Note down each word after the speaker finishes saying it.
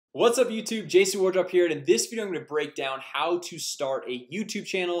What's up YouTube? Jason Wardrop here, and in this video I'm going to break down how to start a YouTube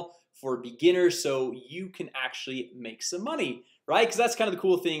channel for beginners so you can actually make some money, right? Because that's kind of the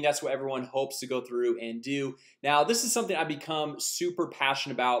cool thing. That's what everyone hopes to go through and do. Now this is something I've become super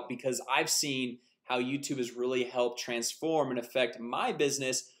passionate about because I've seen how YouTube has really helped transform and affect my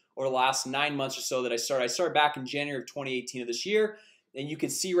business over the last 9 months or so that I started back in January of 2018 of this year, and you can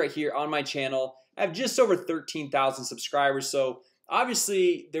see right here on my channel I have just over 13,000 subscribers. So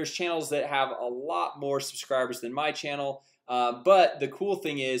obviously there's channels that have a lot more subscribers than my channel, but the cool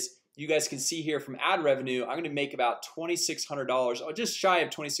thing is you guys can see here from ad revenue I'm gonna make about $2,600, or just shy of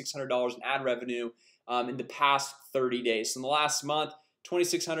 $2,600 in ad revenue in the past 30 days. So in the last month,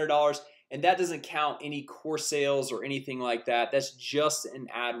 $2,600, and that doesn't count any course sales or anything like that. That's just an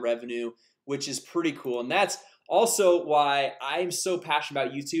ad revenue, which is pretty cool. And that's also why I'm so passionate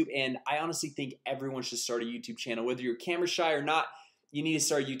about YouTube, and I honestly think everyone should start a YouTube channel. Whether you're camera shy or not, you need to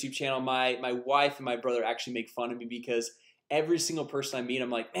start a YouTube channel. My wife and my brother actually make fun of me because every single person I meet I'm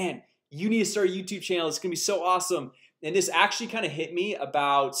like, man, you need to start a YouTube channel. It's gonna be so awesome. And this actually kind of hit me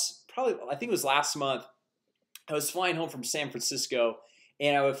about probably, I think it was last month. I was flying home from San Francisco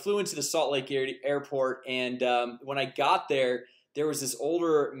and I flew into the Salt Lake airport, and when I got there was this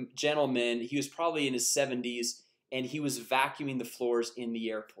older gentleman. He was probably in his 70s, and he was vacuuming the floors in the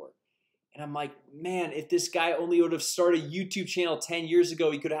airport. And I'm like, man, if this guy only would have started a YouTube channel 10 years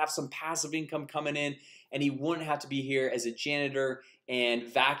ago, he could have some passive income coming in, and he wouldn't have to be here as a janitor and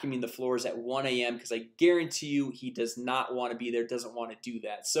vacuuming the floors at 1 a.m. because I guarantee you he does not want to be there, doesn't want to do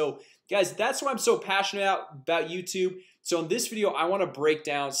that. So guys, that's why I'm so passionate about YouTube. So in this video I want to break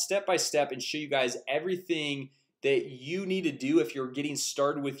down step by step and show you guys everything that you need to do if you're getting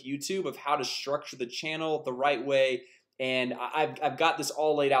started with YouTube, of how to structure the channel the right way. And I've got this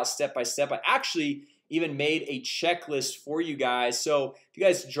all laid out step by step. I actually even made a checklist for you guys. So if you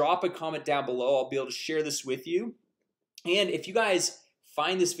guys drop a comment down below, I'll be able to share this with you. And if you guys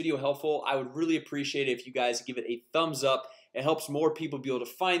find this video helpful, I would really appreciate it if you guys give it a thumbs up. It helps more people be able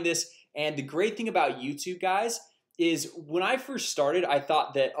to find this. And the great thing about YouTube, guys, is when I first started I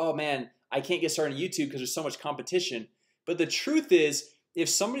thought that, oh man, I can't get started on YouTube because there's so much competition. But the truth is, if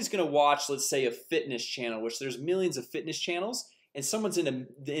somebody's gonna watch, let's say, a fitness channel, which there's millions of fitness channels, and someone's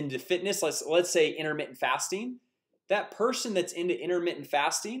into fitness, let's say intermittent fasting, that person that's into intermittent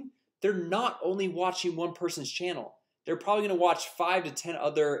fasting, they're not only watching one person's channel. They're probably gonna watch 5 to 10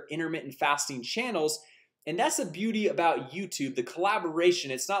 other intermittent fasting channels. And that's the beauty about YouTube, the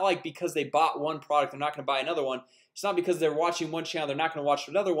collaboration. It's not like because they bought one product they're not gonna buy another one. It's not because they're watching one channel they're not gonna watch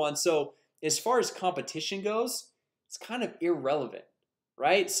another one. So as far as competition goes, it's kind of irrelevant,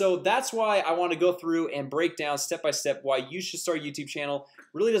 right? So that's why I want to go through and break down step by step why you should start a YouTube channel.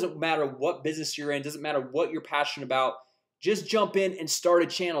 Really doesn't matter what business you're in, doesn't matter what you're passionate about, just jump in and start a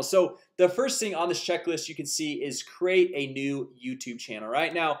channel. So the first thing on this checklist you can see is create a new YouTube channel.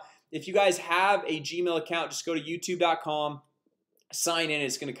 Right now, if you guys have a Gmail account, just go to youtube.com, sign in.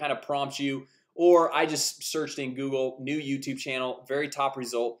 It's going to kind of prompt you, or I just searched in Google new YouTube channel, very top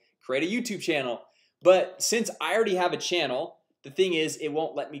result, create a YouTube channel. But since I already have a channel, the thing is it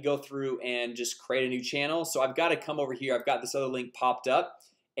won't let me go through and just create a new channel. So I've got to come over here. I've got this other link popped up,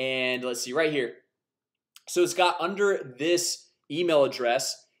 and let's see right here. So it's got under this email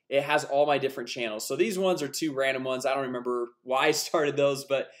address, it has all my different channels. So these ones are two random ones. I don't remember why I started those,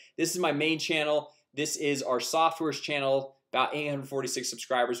 but this is my main channel. This is our softwares channel, about 846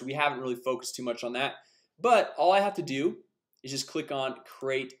 subscribers. We haven't really focused too much on that, but all I have to do is just click on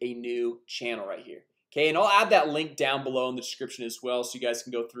create a new channel right here. Okay, and I'll add that link down below in the description as well, so you guys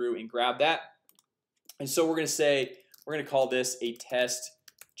can go through and grab that. And so we're gonna call this a test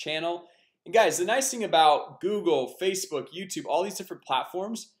channel. And guys, the nice thing about Google, Facebook, YouTube, all these different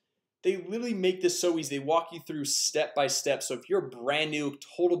platforms, they literally make this so easy. They walk you through step by step. So if you're a brand new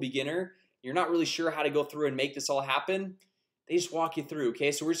total beginner, you're not really sure how to go through and make this all happen, they just walk you through.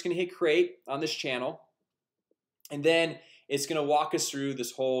 Okay, so we're just gonna hit create on this channel, and then it's gonna walk us through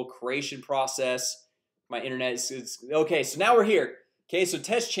this whole creation process. My internet is okay. So now we're here. Okay, so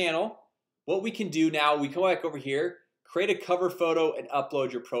test channel. What we can do now, we come back over here, create a cover photo and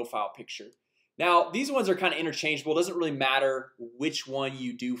upload your profile picture. Now these ones are kind of interchangeable. It doesn't really matter which one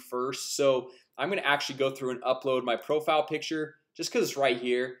you do first. So I'm gonna actually go through and upload my profile picture just because it's right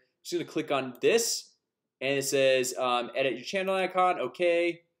here. I'm just gonna click on this, and it says edit your channel icon.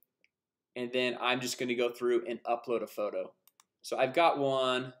 Okay, and then I'm just gonna go through and upload a photo. So I've got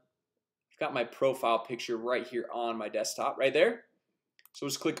one. I've got my profile picture right here on my desktop right there. So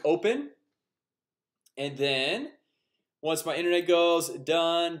just click open, and then once my internet goes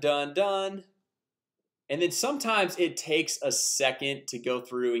done, And then sometimes it takes a second to go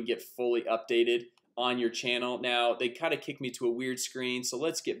through and get fully updated on your channel. Now they kind of kick me to a weird screen, so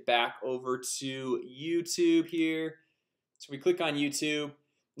let's get back over to YouTube here. So we click on YouTube.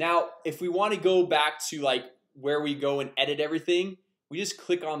 Now if we want to go back to like where we go and edit everything, we just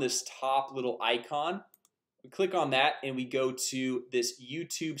click on this top little icon. We click on that and we go to this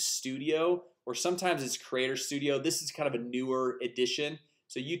YouTube Studio, or sometimes it's Creator Studio. This is kind of a newer edition,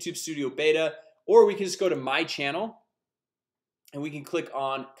 so YouTube Studio Beta. Or we can just go to My Channel and we can click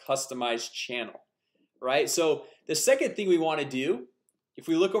on Customize Channel, right? So the second thing we want to do, if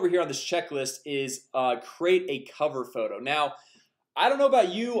we look over here on this checklist, is create a cover photo. Now I don't know about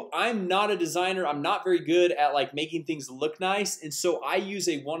you, I'm not a designer. I'm not very good at like making things look nice, and so I use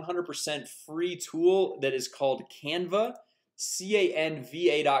a 100% free tool that is called Canva,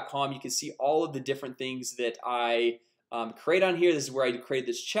 canva.com. You can see all of the different things that I create on here. This is where I create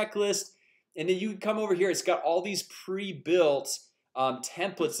this checklist. And then you can come over here. It's got all these pre-built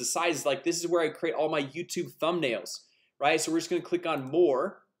templates, the sizes. Like this is where I create all my YouTube thumbnails, right? So we're just gonna click on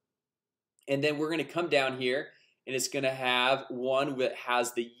more, and then we're gonna come down here, and it's gonna have one that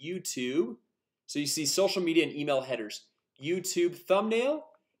has the YouTube. So you see social media and email headers, YouTube thumbnail,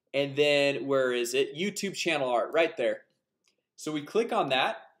 and then where is it? YouTube channel art right there. So we click on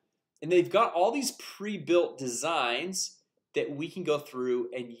that, and they've got all these pre-built designs that we can go through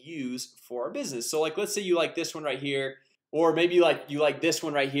and use for our business. So like let's say you like this one right here, or maybe you like this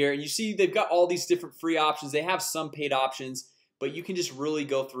one right here, and you see they've got all these different free options. They have some paid options, but you can just really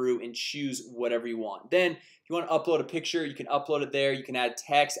go through and choose whatever you want. Then if you want to upload a picture, you can upload it there. You can add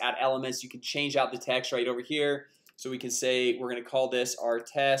text, add elements. You can change out the text right over here. So we can say we're gonna call this our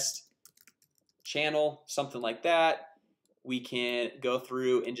test channel, something like that. We can go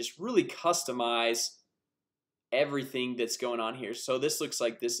through and just really customize everything that's going on here. So this looks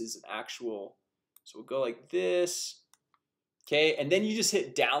like this is an actual, so we'll go like this. Okay, and then you just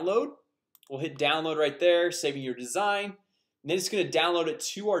hit download. We'll hit download right there, saving your design, and then it's going to download it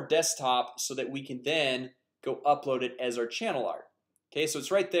to our desktop so that we can then go upload it as our channel art. Okay, so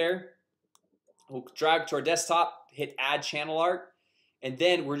it's right there. We'll drag to our desktop, hit add channel art, and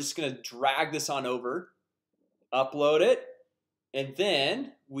then we're just going to drag this on over, upload it, and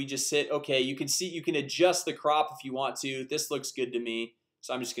then we just hit okay. You can see you can adjust the crop if you want to. This looks good to me,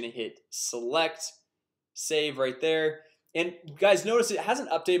 so I'm just gonna hit select, save right there. And you guys notice it hasn't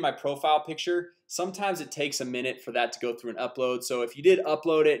updated my profile picture. Sometimes it takes a minute for that to go through and upload. So if you did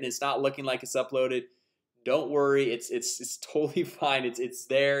upload it and it's not looking like it's uploaded, don't worry, it's totally fine. It's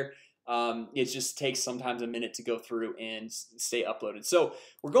there. It just takes sometimes a minute to go through and stay uploaded. So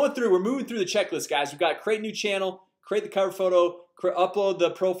we're moving through the checklist, guys. We've got create new channel, create the cover photo, upload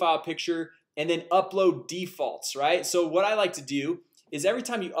the profile picture, and then upload defaults, right? So what I like to do is every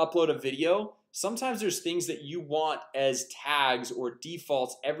time you upload a video, sometimes there's things that you want as tags or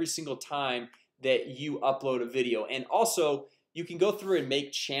defaults every single time that you upload a video. And also you can go through and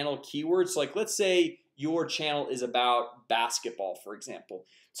make channel keywords. Like let's say your channel is about basketball, for example.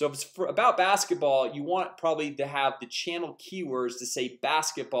 So if it's about basketball, you want probably to have the channel keywords to say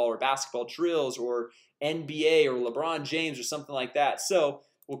basketball or basketball drills or NBA or LeBron James or something like that. So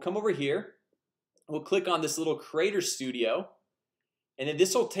we'll come over here, we'll click on this little Creator Studio, and then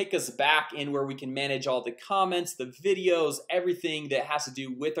this will take us back in where we can manage all the comments, the videos, everything that has to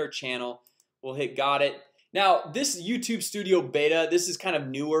do with our channel. We'll hit got it. Now this YouTube Studio Beta, this is kind of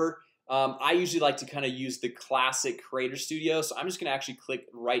newer. I usually like to kind of use the classic Creator Studio, so I'm just gonna actually click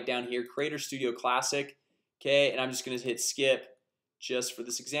right down here, Creator Studio Classic. Okay, and I'm just gonna hit skip just for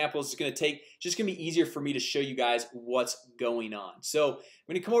this example. It's gonna be easier for me to show you guys what's going on. So I'm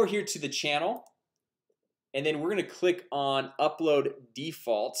gonna come over here to the channel, and then we're gonna click on upload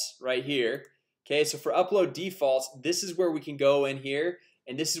defaults right here. Okay, so for upload defaults, this is where we can go in here,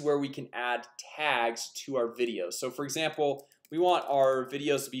 and this is where we can add tags to our videos. So for example, we want our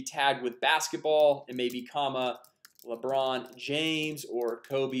videos to be tagged with basketball and maybe comma LeBron James or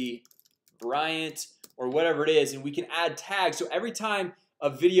Kobe Bryant or whatever it is, and we can add tags. So every time a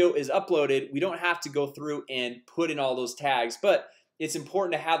video is uploaded, we don't have to go through and put in all those tags, but it's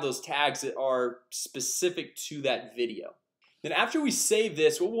important to have those tags that are specific to that video. Then after we save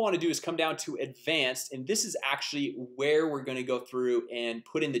this, what we want to do is come down to advanced, and this is actually where we're going to go through and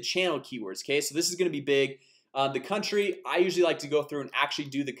put in the channel keywords. Okay, so this is going to be big. The country, I usually like to go through and actually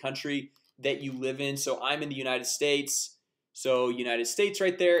do the country that you live in. So I'm in the United States, so United States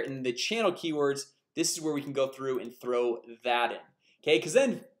right there. And the channel keywords, this is where we can go through and throw that in. Okay, because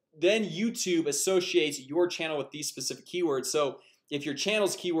then YouTube associates your channel with these specific keywords. So if your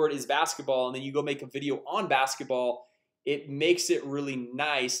channel's keyword is basketball and then you go make a video on basketball, it makes it really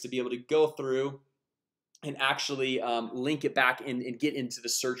nice to be able to go through and actually link it back and get into the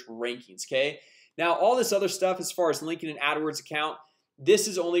search rankings. Okay, now all this other stuff as far as linking an AdWords account, this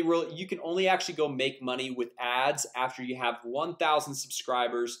is only real. You can only actually go make money with ads after you have 1,000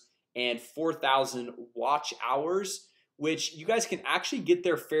 subscribers and 4,000 watch hours, which you guys can actually get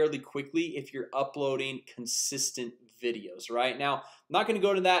there fairly quickly if you're uploading consistent videos. Right now, I'm not going to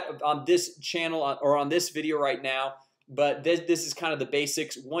go to that on this channel or on this video right now, but this is kind of the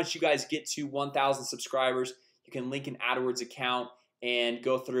basics. Once you guys get to 1,000 subscribers, you can link an AdWords account and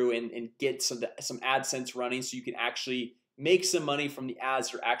go through and get some AdSense running, so you can actually make some money from the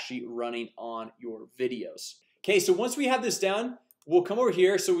ads that are actually running on your videos. Okay, so once we have this done, we'll come over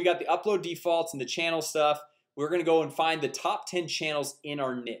here. So we got the upload defaults and the channel stuff. We're gonna go and find the top 10 channels in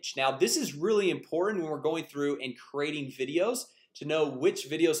our niche. Now this is really important when we're going through and creating videos, to know which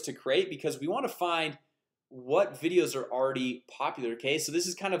videos to create, because we want to find what videos are already popular. Okay, so this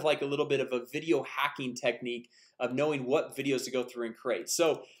is kind of like a little bit of a video hacking technique of knowing what videos to go through and create.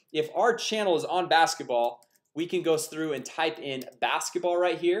 So if our channel is on basketball, we can go through and type in basketball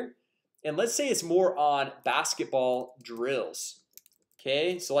right here, and let's say it's more on basketball drills.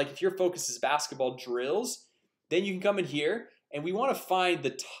 Okay, so like if your focus is basketball drills, then you can come in here and we want to find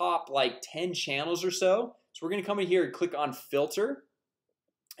the top like 10 channels or so. So we're gonna come in here and click on filter,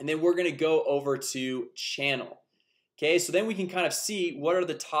 and then we're gonna go over to channel. Okay, so then we can kind of see what are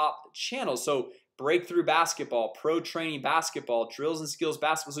the top channels. So breakthrough basketball, pro training basketball, drills and skills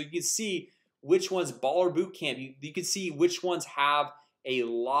basketball. So you can see which ones, baller boot camp. You can see which ones have a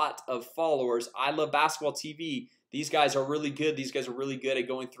lot of followers. I love basketball TV. These guys are really good. These guys are really good at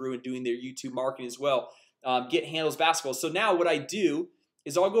going through and doing their YouTube marketing as well. Get handles basketball. So now what I do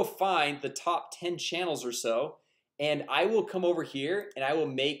is I'll go find the top 10 channels or so, and I will come over here and I will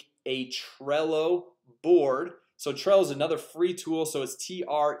make a Trello board. So Trello is another free tool. So it's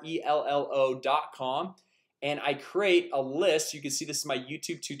trello.com, and I create a list. You can see this is my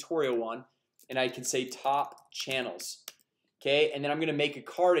YouTube tutorial one, and I can say top channels. Okay, and then I'm gonna make a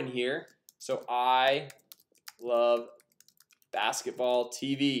card in here. So I love basketball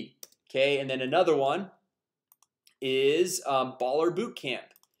TV. Okay, and then another one is baller boot camp.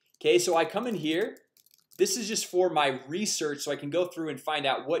 Okay, so I come in here. This is just for my research, so I can go through and find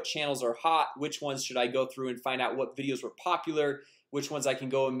out what channels are hot, which ones should I go through and find out what videos were popular, which ones I can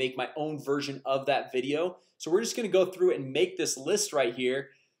go and make my own version of that video. So we're just gonna go through and make this list right here,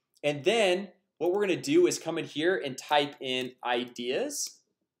 and then what we're gonna do is come in here and type in ideas,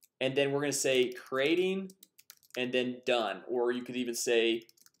 and then we're gonna say creating, and then done, or you could even say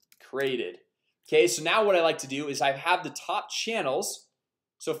created. Okay, so now what I like to do is I have the top channels.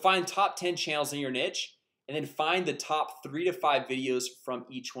 So find top 10 channels in your niche, and then find the top 3 to 5 videos from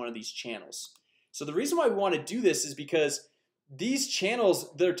each one of these channels. So the reason why we want to do this is because these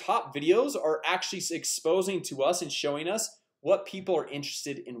channels, their top videos are actually exposing to us and showing us what people are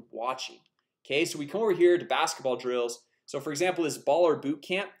interested in watching. Okay, so we come over here to basketball drills. So for example, this baller boot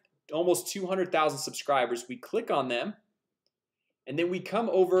camp, almost 200,000 subscribers. We click on them, and then we come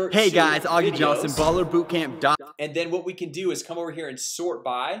over. Hey guys, Augie Johnson, baller boot camp. And then what we can do is come over here and sort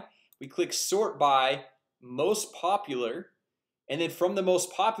by. We click sort by most popular, and then from the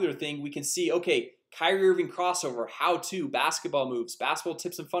most popular thing we can see, okay, Kyrie Irving crossover, how to, basketball moves, basketball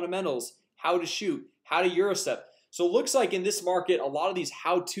tips and fundamentals, how to shoot, how to Euro step. So it looks like in this market a lot of these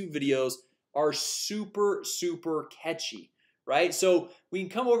how-to videos are super catchy, right? So we can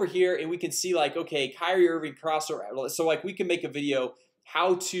come over here and we can see like, okay, Kyrie Irving crossover. So like we can make a video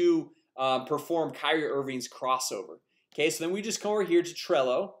how to perform Kyrie Irving's crossover. Okay, so then we just come over here to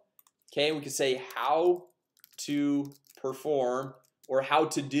Trello. Okay, and we can say how to perform or how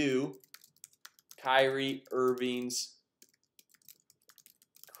to do Kyrie Irving's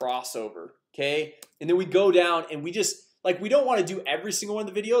crossover. Okay, and then we go down and we just like, we don't want to do every single one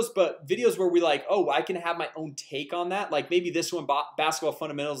of the videos, but videos where we like, oh, I can have my own take on that. Like maybe this one, basketball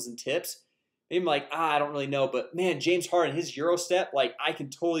fundamentals and tips. Maybe I'm like, I don't really know, but man, James Harden, his Euro step, like I can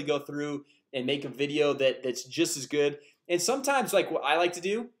totally go through and make a video that's just as good. And sometimes like what I like to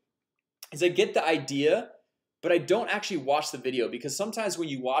do is I get the idea, but I don't actually watch the video, because sometimes when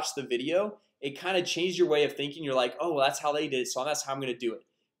you watch the video, it kind of changes your way of thinking. You're like, oh, well, that's how they did it, so that's how I'm gonna do it.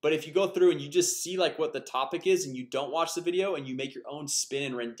 But if you go through and you just see like what the topic is and you don't watch the video and you make your own spin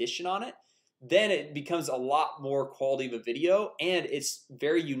and rendition on it, then it becomes a lot more quality of a video, and it's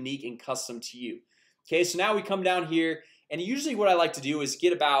very unique and custom to you. Okay, so now we come down here, and usually what I like to do is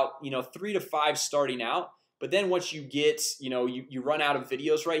get about 3 to 5 starting out. But then once you get you run out of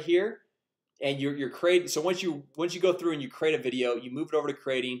videos right here, and you're creating. So once you go through and you create a video, you move it over to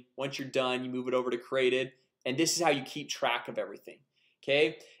creating. Once you're done, you move it over to created, and this is how you keep track of everything. Okay,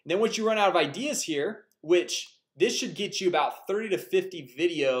 and then once you run out of ideas here, which this should get you about 30 to 50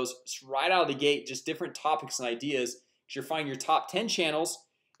 videos right out of the gate, just different topics and ideas. You're finding your top 10 channels,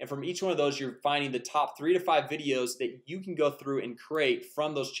 and from each one of those you're finding the top 3 to 5 videos that you can go through and create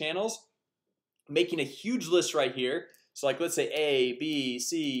from those channels, making a huge list right here. So like let's say A, B,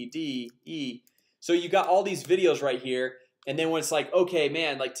 C, D, E. So you got all these videos right here, and then when it's like, okay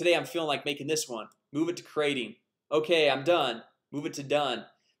man, like today I'm feeling like making this one, move it to creating. Okay, I'm done, move it to done.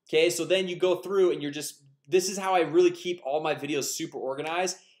 Okay, so then you go through and you're just, this is how I really keep all my videos super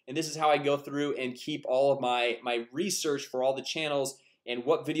organized, and this is how I go through and keep all of my research for all the channels and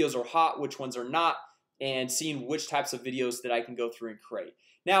what videos are hot, which ones are not, and seeing which types of videos that I can go through and create.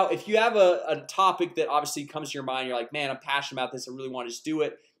 Now if you have a topic that obviously comes to your mind, you're like, man, I'm passionate about this, I really want to just do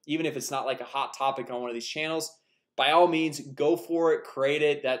it, even if it's not like a hot topic on one of these channels, by all means go for it, create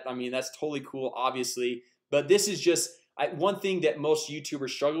it. I mean that's totally cool, obviously, but this is just one thing that most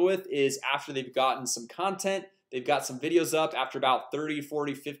YouTubers struggle with is after they've gotten some content, they've got some videos up, after about 30,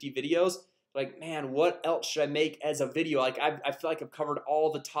 40, 50 videos, like man, what else should I make as a video? Like I feel like I've covered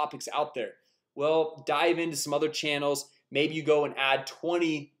all the topics out there. Well, dive into some other channels. Maybe you go and add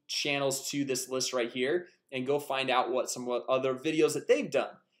 20 channels to this list right here and go find out what some other videos that they've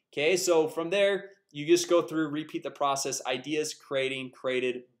done. Okay, so from there you just go through, repeat the process, ideas, creating,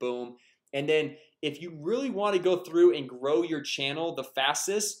 created, boom. And then if you really want to go through and grow your channel the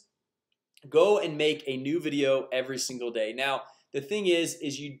fastest, go and make a new video every single day. Now the thing is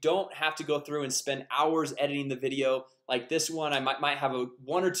you don't have to go through and spend hours editing the video. Like this one, I might have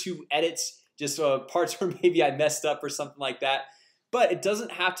one or two edits, just parts where maybe I messed up or something like that, but it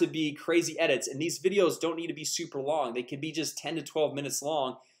doesn't have to be crazy edits. And these videos don't need to be super long. They can be just 10 to 12 minutes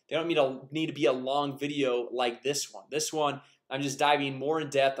long. They don't need to be a long video like this one. This one I'm just diving more in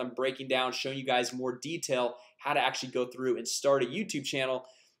depth. I'm breaking down, showing you guys more detail how to actually go through and start a YouTube channel.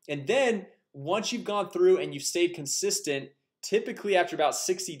 And then once you've gone through and you've stayed consistent, typically after about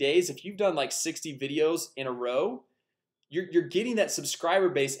 60 days, if you've done like 60 videos in a row, you're getting that subscriber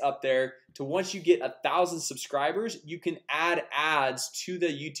base up there to once you get 1,000 subscribers, you can add ads to the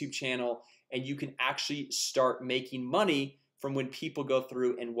YouTube channel and you can actually start making money from when people go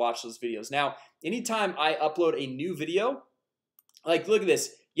through and watch those videos. Now anytime I upload a new video, like look at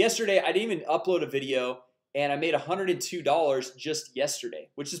this, yesterday I didn't even upload a video and I made $102 just yesterday,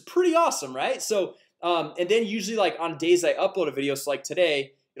 which is pretty awesome, right? So and then usually like on days I upload a video, so like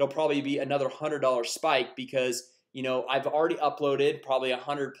today it'll probably be another $100 spike because you know I've already uploaded probably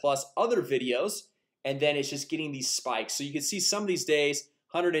 100 plus other videos, and then it's just getting these spikes. So you can see some of these days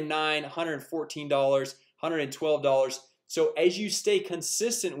 $109, $114, $112. So as you stay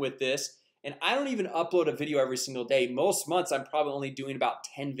consistent with this, and I don't even upload a video every single day. Most months I'm probably only doing about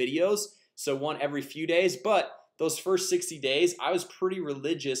 10 videos, so one every few days. But those first 60 days I was pretty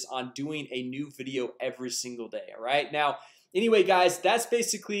religious on doing a new video every single day. All right, now anyway guys, that's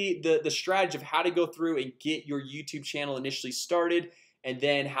basically the strategy of how to go through and get your YouTube channel initially started, and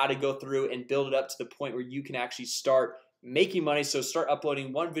then how to go through and build it up to the point where you can actually start making money. So start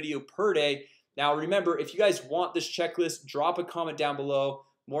uploading one video per day. Now remember, if you guys want this checklist, drop a comment down below.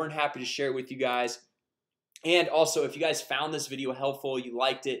 More than happy to share it with you guys. And also if you guys found this video helpful, you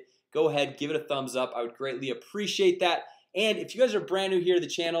liked it, go ahead, give it a thumbs up. I would greatly appreciate that. And if you guys are brand new here to the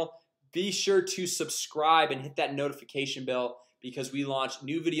channel, be sure to subscribe and hit that notification bell, because we launch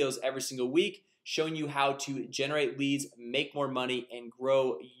new videos every single week showing you how to generate leads, make more money, and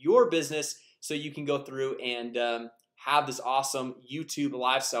grow your business so you can go through and have this awesome YouTube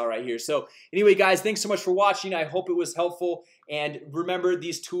lifestyle right here. So anyway guys, thanks so much for watching. I hope it was helpful. And remember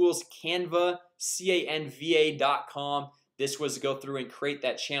these tools, Canva, canva.com. This was to go through and create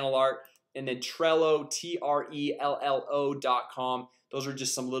that channel art. And then Trello, Trello.com. Those are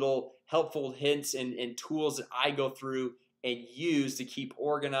just some little helpful hints and tools that I go through and use to keep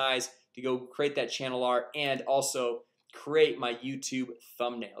organized, to go create that channel art, and also create my YouTube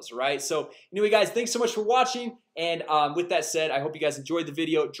thumbnails. Right, so anyway guys, thanks so much for watching. And with that said, I hope you guys enjoyed the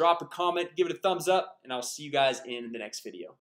video. Drop a comment, give it a thumbs up, and I'll see you guys in the next video.